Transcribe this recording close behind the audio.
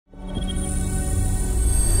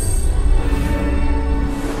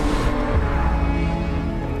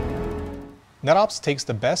NetOps takes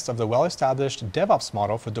the best of the well-established DevOps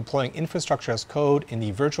model for deploying infrastructure as code in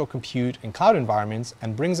the virtual compute and cloud environments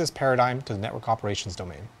and brings this paradigm to the network operations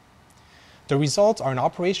domain. The results are an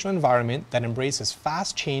operational environment that embraces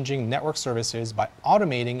fast-changing network services by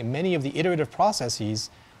automating many of the iterative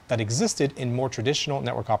processes that existed in more traditional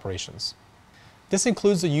network operations. This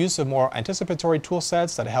includes the use of more anticipatory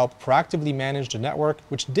toolsets that help proactively manage the network,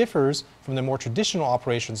 which differs from the more traditional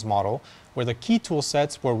operations model where the key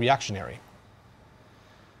toolsets were reactionary.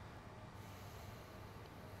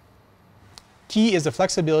 Key is the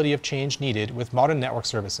flexibility of change needed with modern network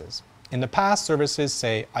services. In the past, services,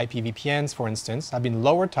 say IPVPNs for instance, have been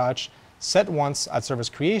lower touch, set once at service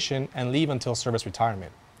creation, and leave until service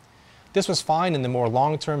retirement. This was fine in the more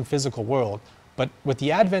long-term physical world, but with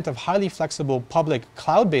the advent of highly flexible public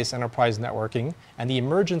cloud-based enterprise networking and the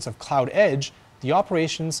emergence of cloud edge, the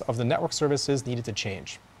operations of the network services needed to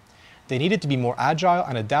change. They needed to be more agile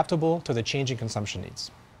and adaptable to the changing consumption needs.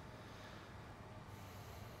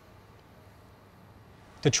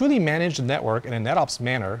 To truly manage the network in a NetOps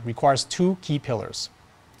manner requires two key pillars.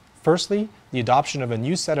 Firstly, the adoption of a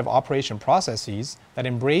new set of operation processes that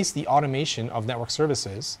embrace the automation of network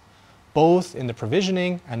services, both in the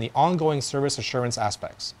provisioning and the ongoing service assurance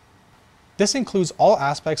aspects. This includes all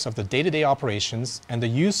aspects of the day-to-day operations and the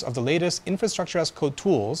use of the latest infrastructure as code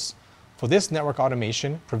tools for this network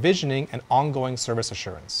automation, provisioning, and ongoing service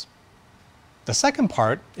assurance. The second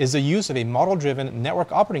part is the use of a model-driven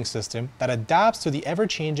network operating system that adapts to the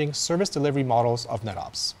ever-changing service delivery models of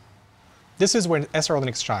NetOps. This is where SR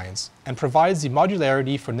Linux shines and provides the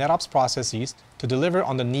modularity for NetOps processes to deliver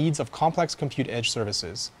on the needs of complex compute edge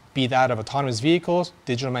services, be that of autonomous vehicles,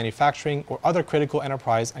 digital manufacturing, or other critical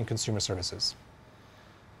enterprise and consumer services.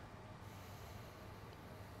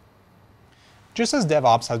 Just as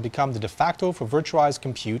DevOps has become the de facto for virtualized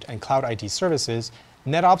compute and cloud IT services,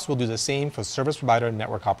 NetOps will do the same for service provider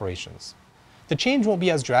network operations. The change won't be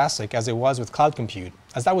as drastic as it was with cloud compute,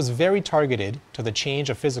 as that was very targeted to the change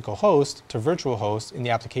of physical host to virtual host in the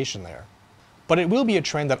application layer. But it will be a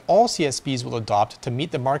trend that all CSPs will adopt to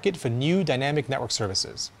meet the market for new dynamic network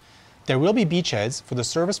services. There will be beachheads for the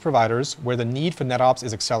service providers where the need for NetOps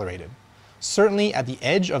is accelerated, certainly at the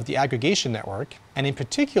edge of the aggregation network, and in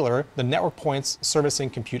particular the network points servicing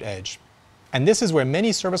compute edge. And this is where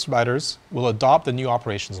many service providers will adopt the new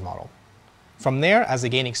operations model. From there, as they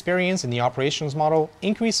gain experience in the operations model,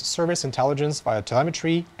 increase service intelligence via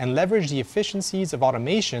telemetry, and leverage the efficiencies of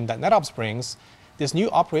automation that NetOps brings, this new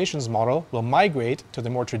operations model will migrate to the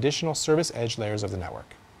more traditional service edge layers of the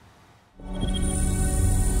network.